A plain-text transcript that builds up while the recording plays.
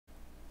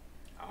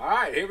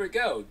Alright, here we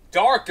go.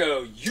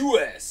 Darko,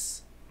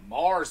 U.S.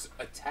 Mars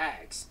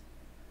Attacks.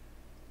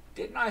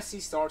 Didn't I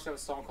see Star Wars have a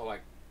song called,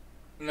 like,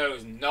 no, it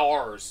was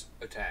Nars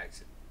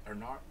Attacks. Or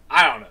Nar?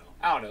 I don't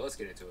know. Let's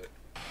get into it.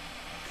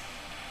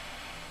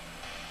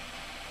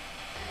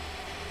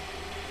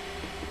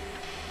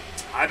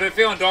 I've been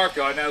feeling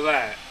Darko, I know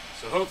that.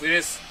 So hopefully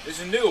this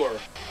is newer.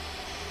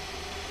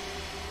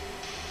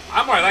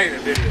 I'm already liking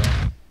the video.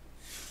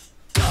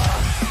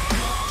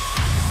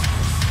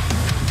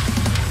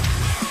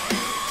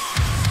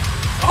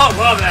 Oh, I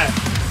love that.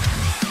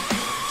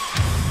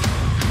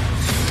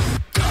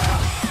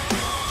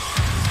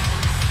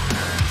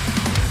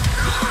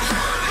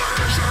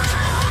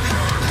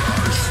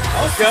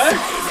 Okay.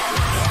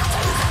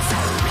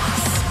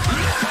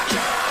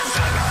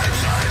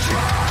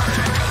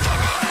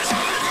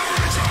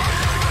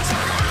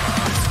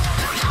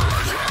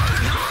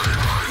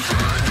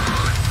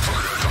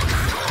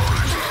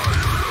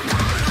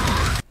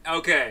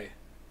 Okay.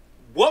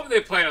 What were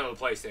they playing on the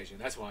PlayStation?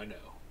 That's what I know.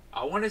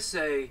 I want to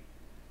say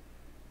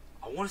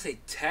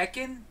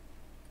Tekken?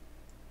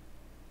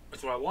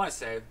 That's what I want to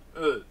say.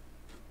 Ugh.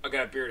 I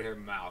got a beard here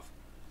in my mouth.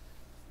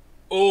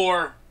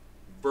 Or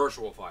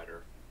Virtual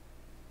Fighter.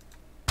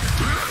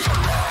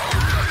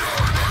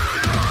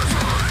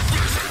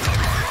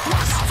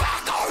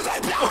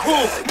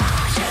 Oh.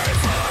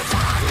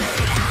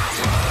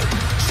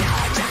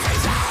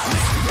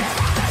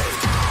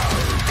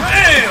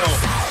 Damn!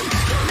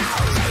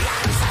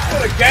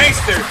 What a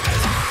gangster!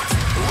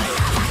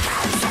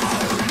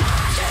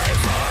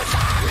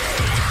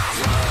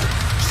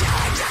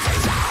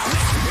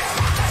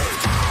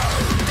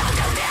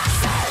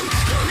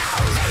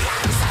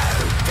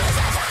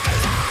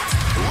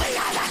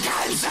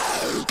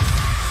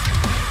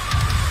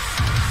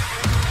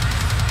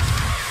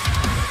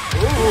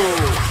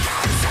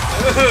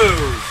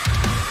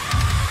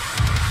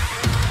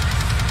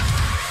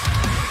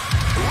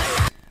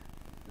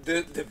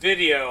 The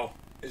video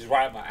is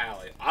right up my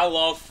alley. I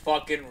love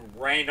fucking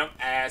random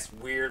ass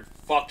weird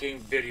fucking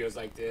videos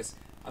like this.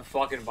 I'm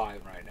fucking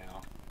vibing right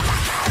now.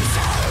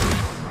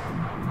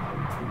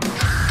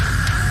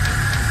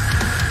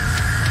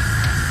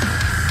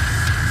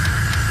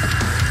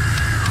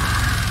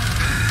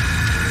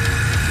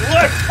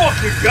 Let's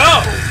fucking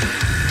go!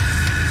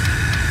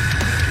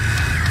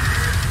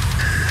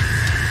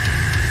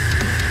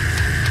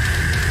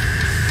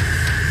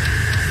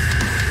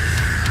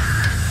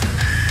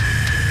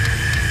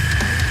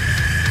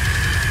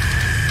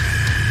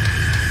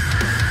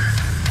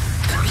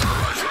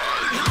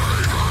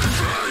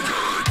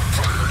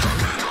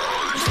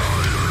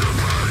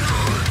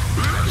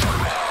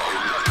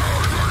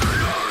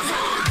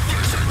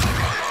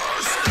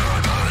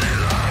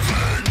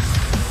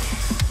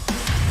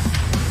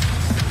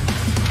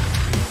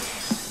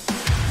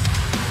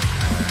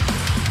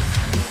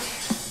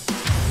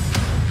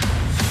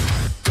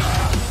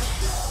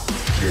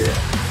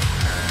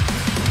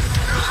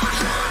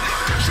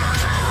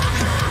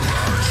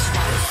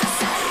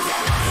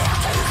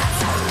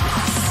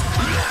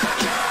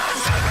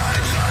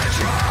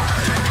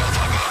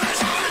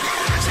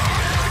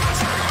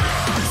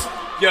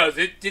 Yo,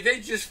 did they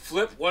just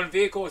flip one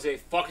vehicle and say,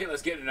 fuck it,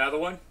 let's get another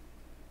one?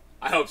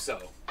 I hope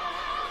so.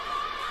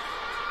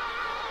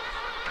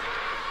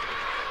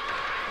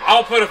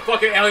 I'll put a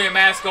fucking alien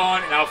mask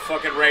on and I'll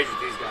fucking rage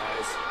with these guys.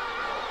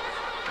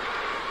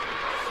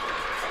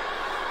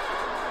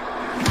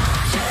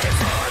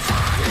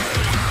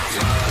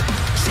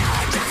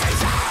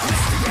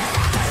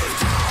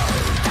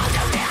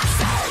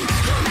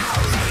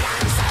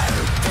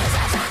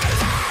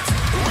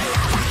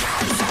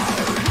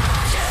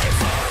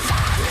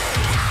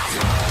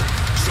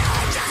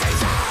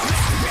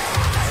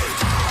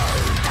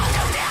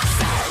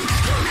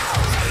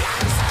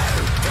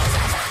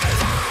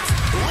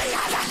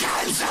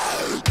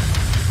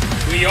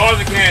 We are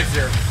the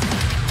cancer.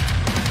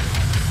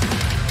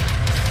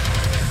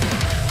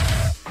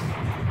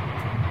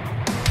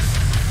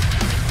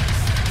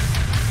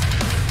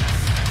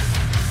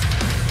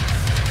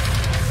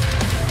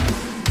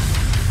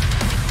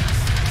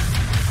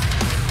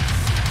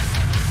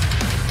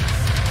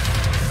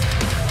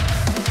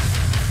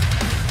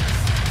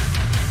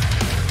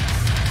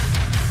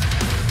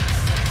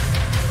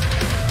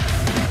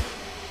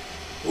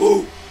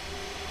 Woo!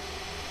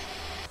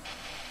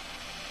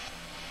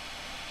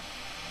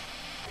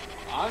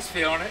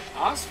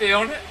 I was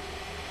feeling it.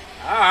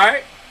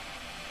 Alright.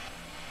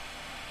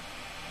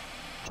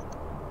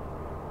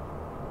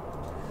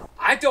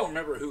 I don't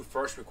remember who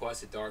first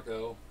requested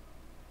Darko.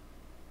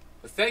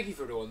 But thank you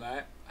for doing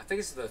that. I think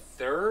it's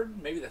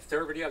maybe the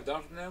third video I've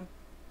done from them.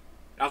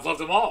 I've loved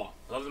them all.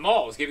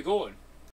 Let's keep it going.